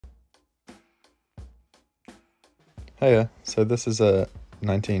Hiya, so this is a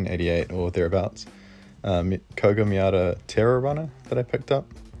 1988 or thereabouts Koga Miyata Terra runner that I picked up.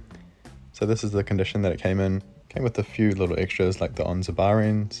 So this is the condition that it came in. Came with a few little extras like the Onza bar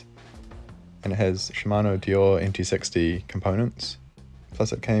ends, and it has Shimano Dior MT60 components.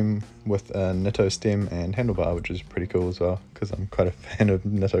 Plus it came with a Nitto stem and handlebar, which is pretty cool as well because I'm quite a fan of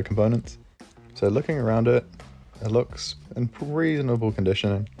Nitto components. So looking around it, it looks in reasonable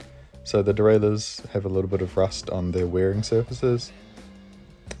condition. So the derailleurs have a little bit of rust on their wearing surfaces,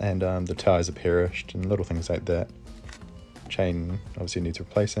 and the tyres are perished and little things like that. Chain obviously needs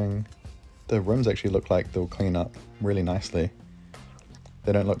replacing. The rims actually look like they'll clean up really nicely.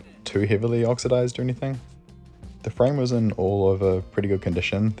 They don't look too heavily oxidized or anything. The frame was in all over pretty good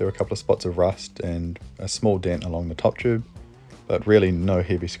condition. There were a couple of spots of rust and a small dent along the top tube, but really no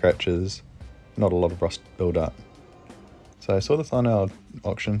heavy scratches, not a lot of rust build-up. So I saw this on our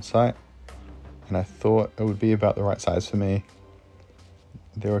auction site and I thought it would be about the right size for me.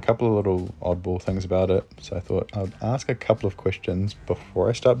 There were a couple of little oddball things about it, so I thought I'd ask a couple of questions before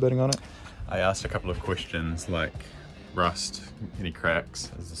I start bidding on it. I asked a couple of questions like rust, any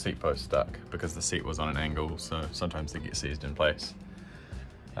cracks, is the seat post stuck, because the seat was on an angle, so sometimes they get seized in place.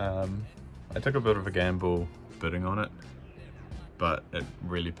 I took a bit of a gamble bidding on it, but it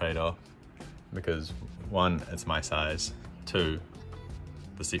really paid off because one, it's my size, two,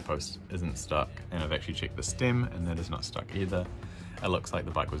 the seat post isn't stuck, and I've actually checked the stem and that is not stuck either. It looks like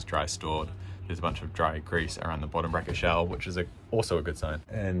the bike was dry stored. There's a bunch of dry grease around the bottom bracket shell, which is also a good sign.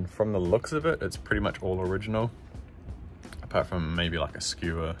 And from the looks of it, it's pretty much all original, apart from maybe like a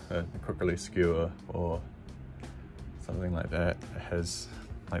skewer, a quick release skewer or something like that. It has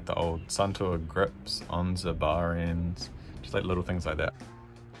like the old Suntour grips, Onza bar ends, just like little things like that.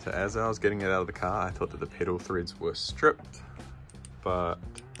 So as I was getting it out of the car, I thought that the pedal threads were stripped, but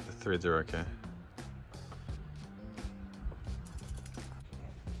the threads are okay.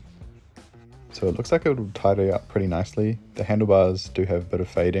 So it looks like it will tidy up pretty nicely. The handlebars do have a bit of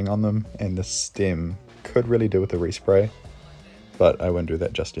fading on them, and the stem could really do with a respray, but I won't do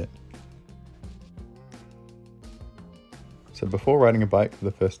that just yet. So before riding a bike for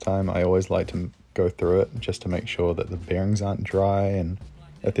the first time, I always like to go through it just to make sure that the bearings aren't dry, and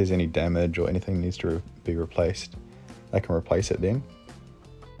if there's any damage or anything needs to be replaced, I can replace it then.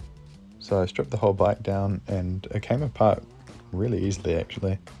 So I stripped the whole bike down and it came apart really easily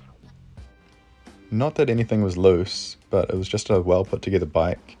actually. Not that anything was loose, but it was just a well put together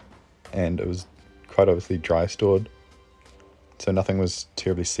bike and it was quite obviously dry stored. So nothing was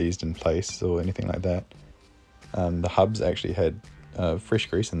terribly seized in place or anything like that. The hubs actually had fresh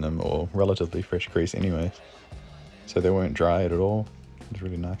grease in them, or relatively fresh grease anyways. So they weren't dried at all. It was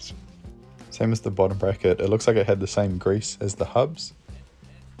really nice. Same as the bottom bracket, it looks like it had the same grease as the hubs.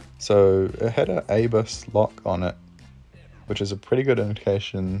 So it had an ABUS lock on it, which is a pretty good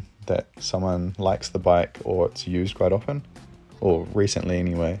indication that someone likes the bike or it's used quite often, or recently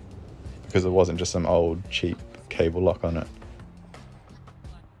anyway, because it wasn't just some old cheap cable lock on it.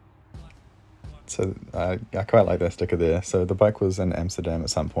 So I quite like that sticker there. So the bike was in Amsterdam at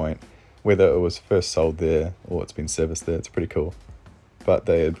some point, whether it was first sold there or it's been serviced there, it's pretty cool. But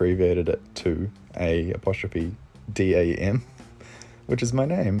they abbreviated it to A''DAM, which is my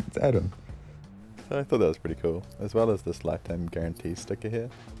name, it's Adam. So I thought that was pretty cool, as well as this lifetime guarantee sticker here.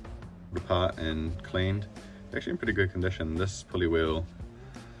 Apart and cleaned, they're actually in pretty good condition. This pulley wheel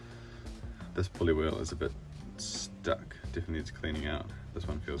is a bit stuck, definitely needs cleaning out. This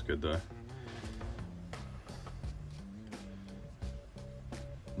one feels good though.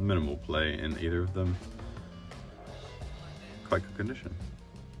 Minimal play in either of them, quite good condition.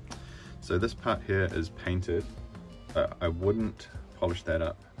 So this part here is painted. I wouldn't polish that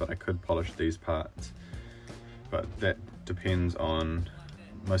up, but I could polish these parts, but that depends on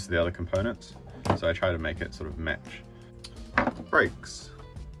most of the other components, so I try to make it sort of match. Brakes,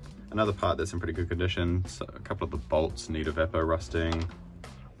 another part that's in pretty good condition. So a couple of the bolts need evapor rusting,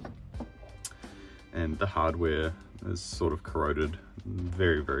 and the hardware is sort of corroded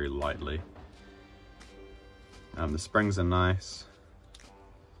very, very lightly. The springs are nice,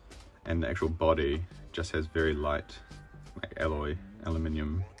 and the actual body just has very light like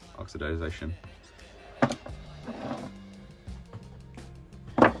aluminium oxidization.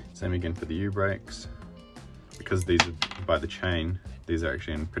 Same again for the U-brakes. Because these are by the chain, these are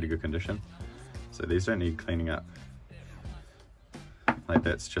actually in pretty good condition. So these don't need cleaning up. Like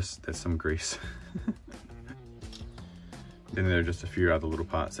that's some grease. Then there are just a few other little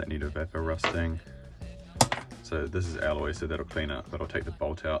parts that need evapor rusting. So this is alloy, so that'll clean up, but I'll take the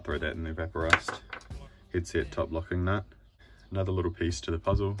bolt out, throw that in the evapor rust. Headset top locking nut. Another little piece to the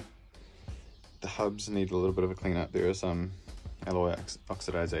puzzle. The hubs need a little bit of a clean up. There is some alloy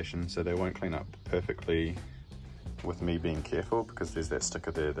oxidization, so they won't clean up perfectly with me being careful, because there's that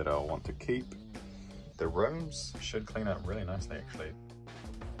sticker there that I'll want to keep. The rims should clean up really nicely actually.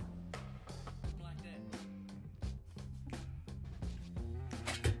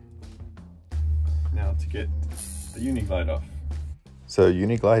 Now to get the Uniglide off. So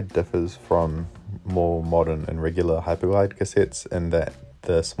Uniglide differs from more modern and regular Hyperglide cassettes in that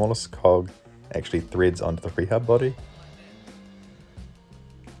the smallest cog actually threads onto the freehub body.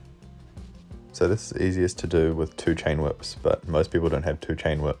 So this is easiest to do with 2 chain whips, but most people don't have 2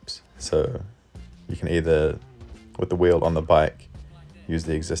 chain whips. So you can either, with the wheel on the bike, use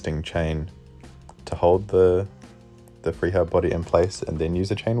the existing chain to hold the freehub body in place and then use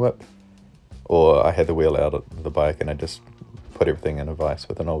a chain whip. Or I had the wheel out of the bike and I just put everything in a vise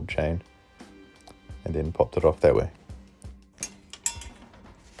with an old chain and then popped it off that way.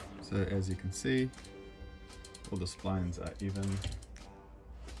 So as you can see, all the splines are even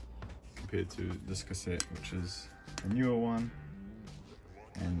compared to this cassette, which is a newer one,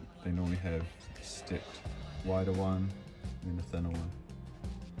 and they normally have a stepped wider one and a thinner one.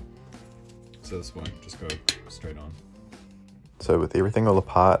 So this won't just go straight on. So with everything all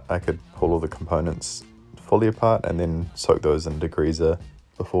apart, I could pull all the components fully apart and then soak those in degreaser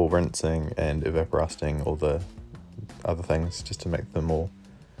before rinsing and evaporusting all the other things, just to make them all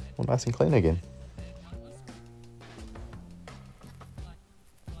nice and clean again.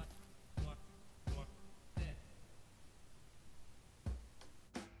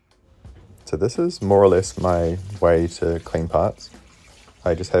 So this is more or less my way to clean parts.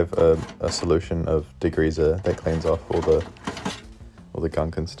 I just have a solution of degreaser that cleans off all the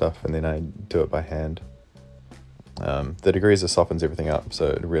gunk and stuff, and then I do it by hand. The degreaser softens everything up, so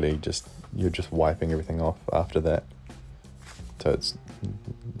it really you're just wiping everything off after that. So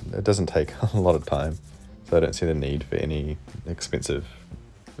it doesn't take a lot of time, so I don't see the need for any expensive,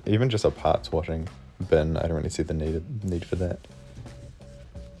 even just a parts washing bin. I don't really see the need for that.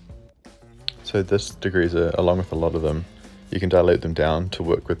 So this degreaser, along with a lot of them, you can dilute them down to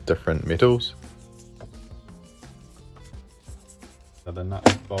work with different metals. So the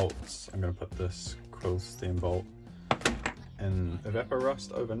nut bolts, I'm going to put this quill stem bolt in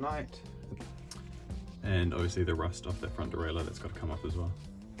evaporust overnight, and obviously the rust off that front derailleur, that's got to come off as well.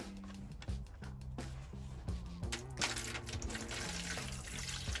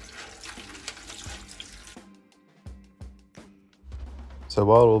 So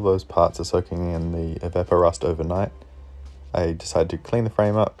while all those parts are soaking in the evaporust overnight, I decided to clean the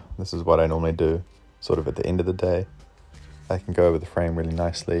frame up. This is what I normally do sort of at the end of the day. I can go over the frame really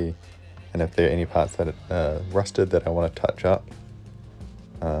nicely, and if there are any parts that are rusted that I want to touch up,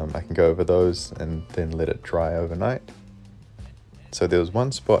 I can go over those and then let it dry overnight. So there was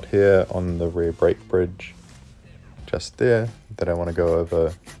one spot here on the rear brake bridge, just there, that I want to go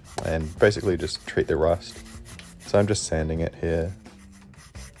over and basically just treat the rust. So I'm just sanding it here.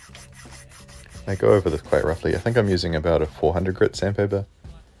 I go over this quite roughly. I think I'm using about a 400 grit sandpaper,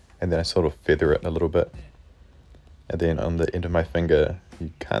 and then I sort of feather it a little bit. And then on the end of my finger, you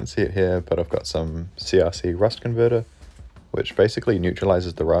can't see it here, but I've got some CRC Rust Converter, which basically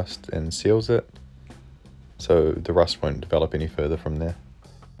neutralizes the rust and seals it, so the rust won't develop any further from there.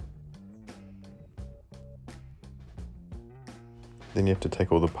 Then you have to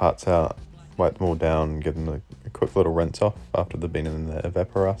take all the parts out, wipe them all down, give them a quick little rinse off after they've been in the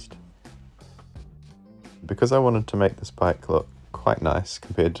evaporust. Because I wanted to make this bike look quite nice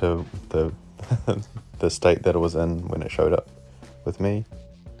compared to the the state that it was in when it showed up with me,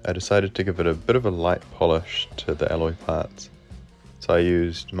 I decided to give it a bit of a light polish to the alloy parts. So I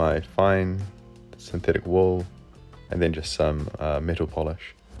used my fine synthetic wool and then just some metal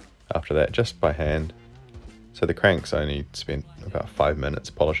polish after that, just by hand. So the cranks, I only spent about 5 minutes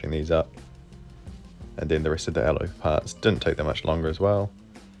polishing these up, and then the rest of the alloy parts didn't take that much longer as well.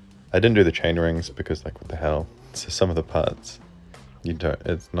 I didn't do the chain rings because, like, what the hell, so some of the parts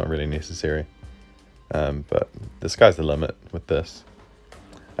it's not really necessary, but the sky's the limit with this.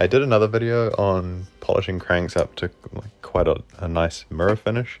 I did another video on polishing cranks up to quite a nice mirror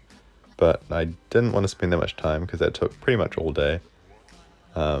finish, but I didn't want to spend that much time because that took pretty much all day.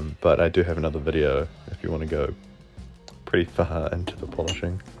 But I do have another video if you want to go pretty far into the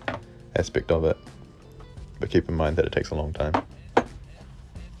polishing aspect of it, but keep in mind that it takes a long time.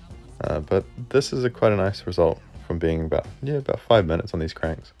 But this is quite a nice result from being about 5 minutes on these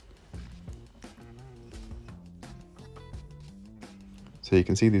cranks. So you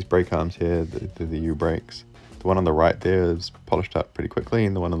can see these brake arms here, the U brakes. The one on the right there is polished up pretty quickly,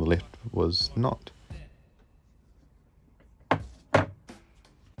 and the one on the left was not.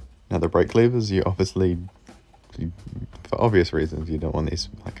 Now the brake levers, you obviously, for obvious reasons, you don't want these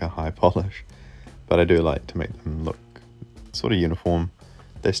like a high polish, but I do like to make them look sort of uniform.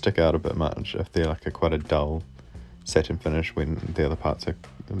 They stick out a bit much if they're like quite a dull satin finish when the other parts are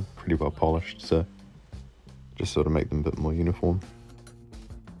pretty well polished, so just sort of make them a bit more uniform.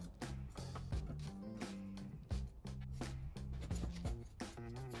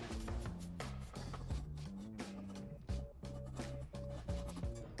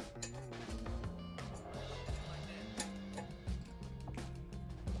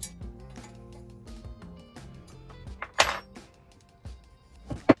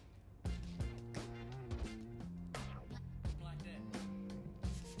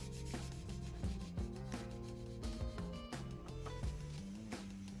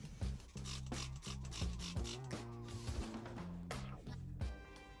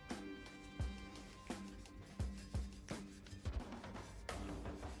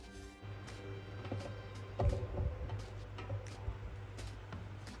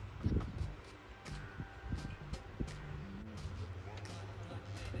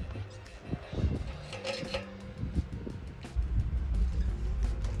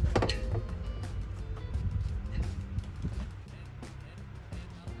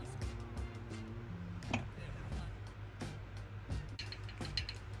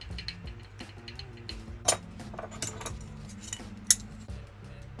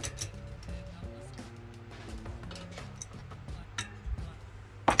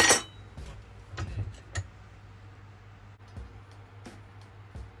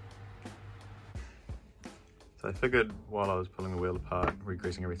 So I figured while I was pulling the wheel apart,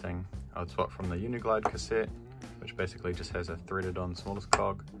 re-greasing everything, I would swap from the Uniglide cassette, which basically just has a threaded on smallest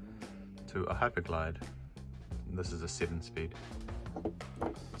cog, to a Hyperglide. And this is a 7-speed.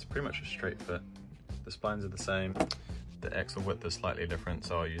 It's pretty much a straight fit. The splines are the same. The axle width is slightly different,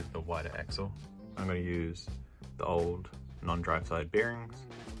 so I'll use the wider axle. I'm going to use the old non-drive side bearings,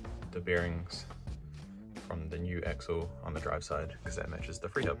 the bearings from the new axle on the drive side, because that matches the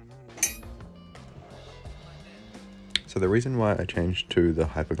free hub. So the reason why I changed to the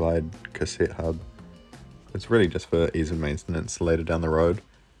Hyperglide cassette hub is really just for ease of maintenance later down the road.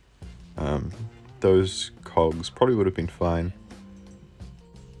 Those cogs probably would have been fine,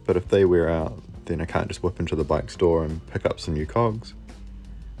 but if they wear out, then I can't just whip into the bike store and pick up some new cogs.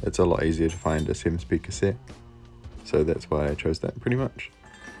 It's a lot easier to find a 7-speed cassette, so that's why I chose that pretty much.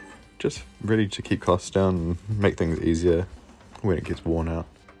 Just really to keep costs down and make things easier when it gets worn out.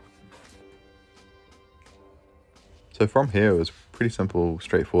 So from here it was pretty simple,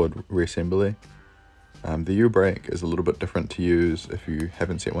 straightforward reassembly. The U-brake is a little bit different to use if you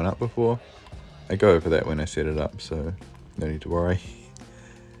haven't set one up before. I go over that when I set it up, so no need to worry.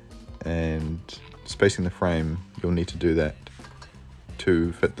 And spacing the frame, you'll need to do that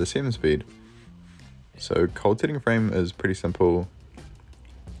to fit the 7-speed. So cold setting frame is pretty simple,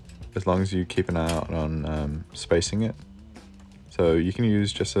 as long as you keep an eye out on spacing it. So you can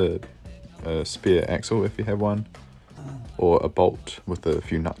use just a spare axle if you have one, or a bolt with a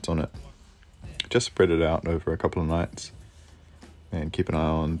few nuts on it. Just spread it out over a couple of nights and keep an eye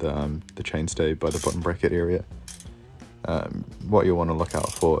on the chainstay by the bottom bracket area. What you'll want to look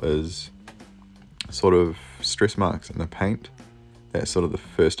out for is sort of stress marks in the paint. That's sort of the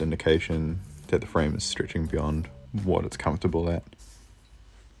first indication that the frame is stretching beyond what it's comfortable at.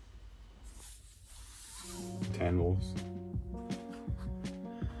 Tan walls.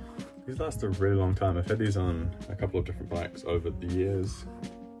 These last a really long time. I've had these on a couple of different bikes over the years.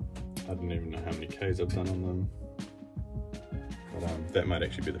 I don't even know how many Ks I've done on them. But that might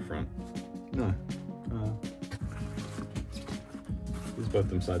actually be the front. No. There's both of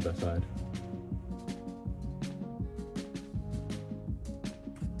them side by side.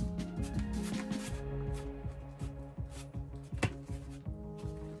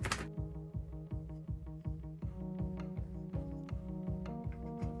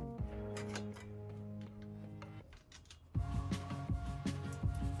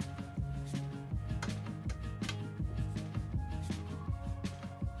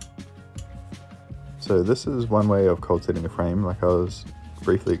 So this is one way of cold setting the frame, like I was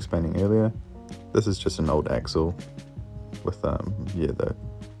briefly explaining earlier. This is just an old axle with the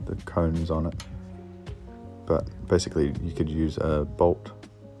cones on it. But basically you could use a bolt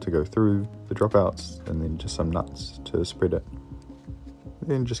to go through the dropouts and then just some nuts to spread it. And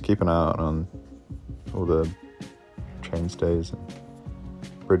then just keep an eye out on all the chainstays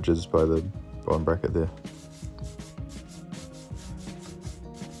and bridges by the bottom bracket there.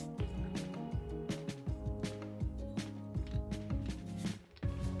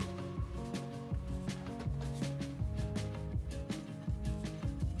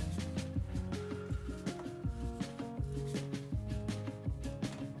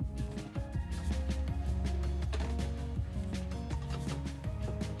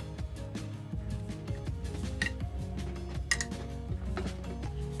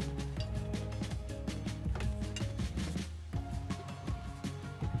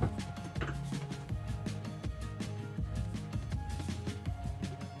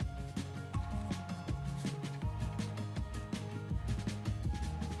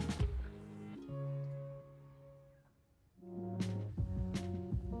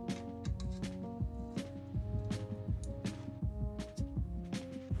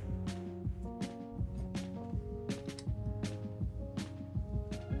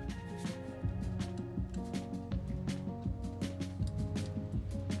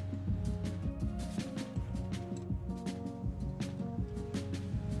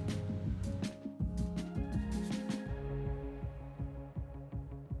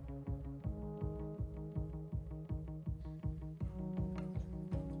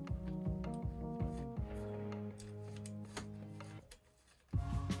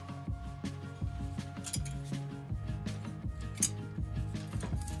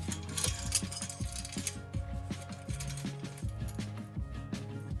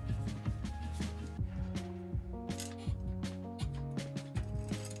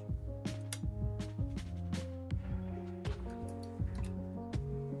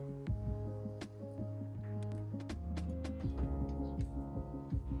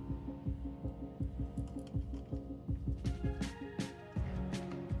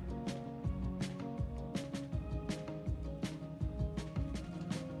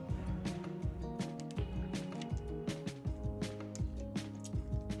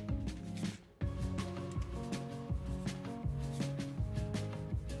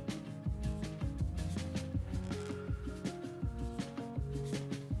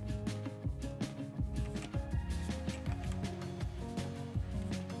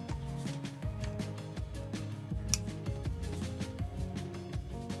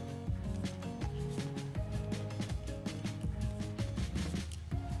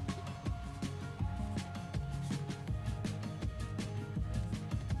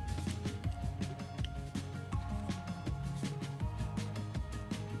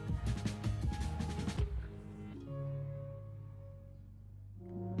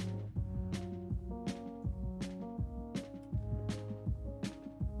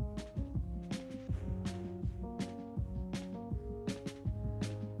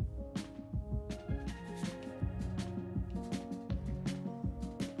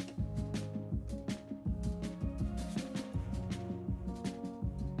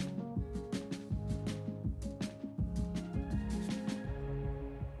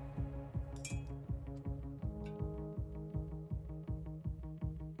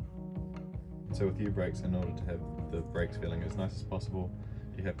 So with U-brakes, in order to have the brakes feeling as nice as possible,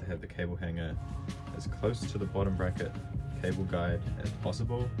 you have to have the cable hanger as close to the bottom bracket cable guide as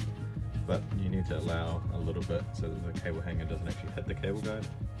possible, but you need to allow a little bit so that the cable hanger doesn't actually hit the cable guide.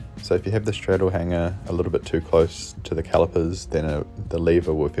 So if you have the straddle hanger a little bit too close to the calipers, then the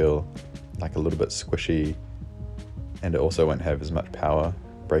lever will feel like a little bit squishy, and it also won't have as much power,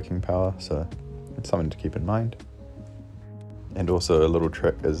 braking power, so it's something to keep in mind. And also a little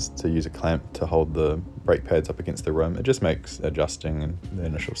trick is to use a clamp to hold the brake pads up against the rim. It just makes adjusting and the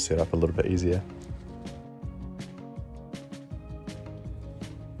initial setup a little bit easier.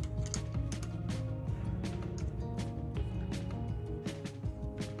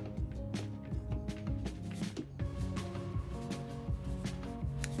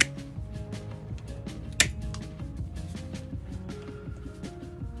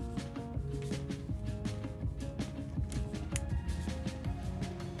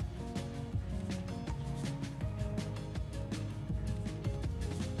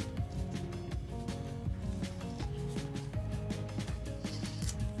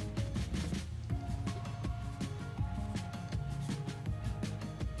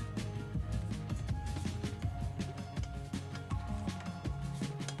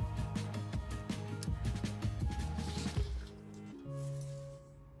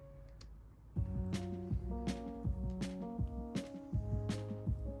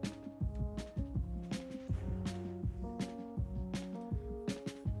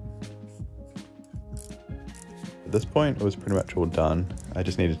 At this point it was pretty much all done. I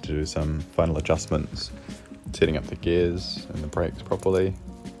just needed to do some final adjustments, setting up the gears and the brakes properly.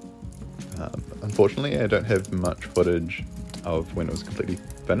 Unfortunately I don't have much footage of when it was completely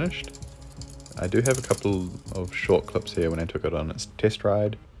finished. I do have a couple of short clips here when I took it on its test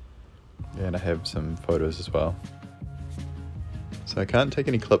ride, and I have some photos as well. So I can't take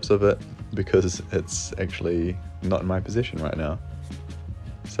any clips of it because it's actually not in my possession right now.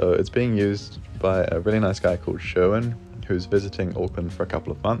 So it's being used by a really nice guy called Sherwin, who's visiting Auckland for a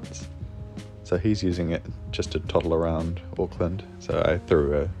couple of months. So he's using it just to toddle around Auckland. So I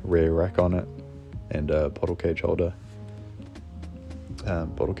threw a rear rack on it and a bottle holder.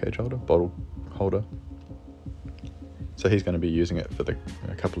 So he's going to be using it for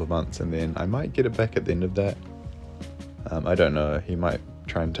a couple of months, and then I might get it back at the end of that. I don't know, he might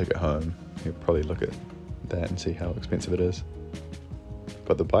try and take it home. He'll probably look at that and see how expensive it is.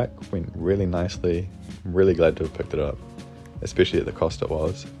 But the bike went really nicely. I'm really glad to have picked it up, especially at the cost it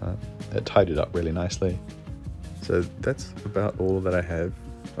was. It tied it up really nicely. So that's about all that I have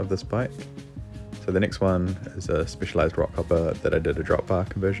of this bike. So the next one is a specialized rock hopper that I did a drop bar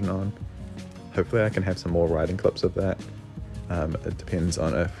conversion on. Hopefully I can have some more riding clips of that. It depends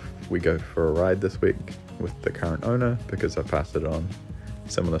on if we go for a ride this week with the current owner, because I passed it on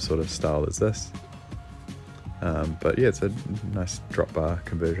similar sort of style as this. But yeah, it's a nice drop bar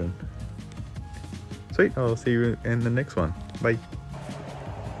conversion. Sweet, I'll see you in the next one. Bye.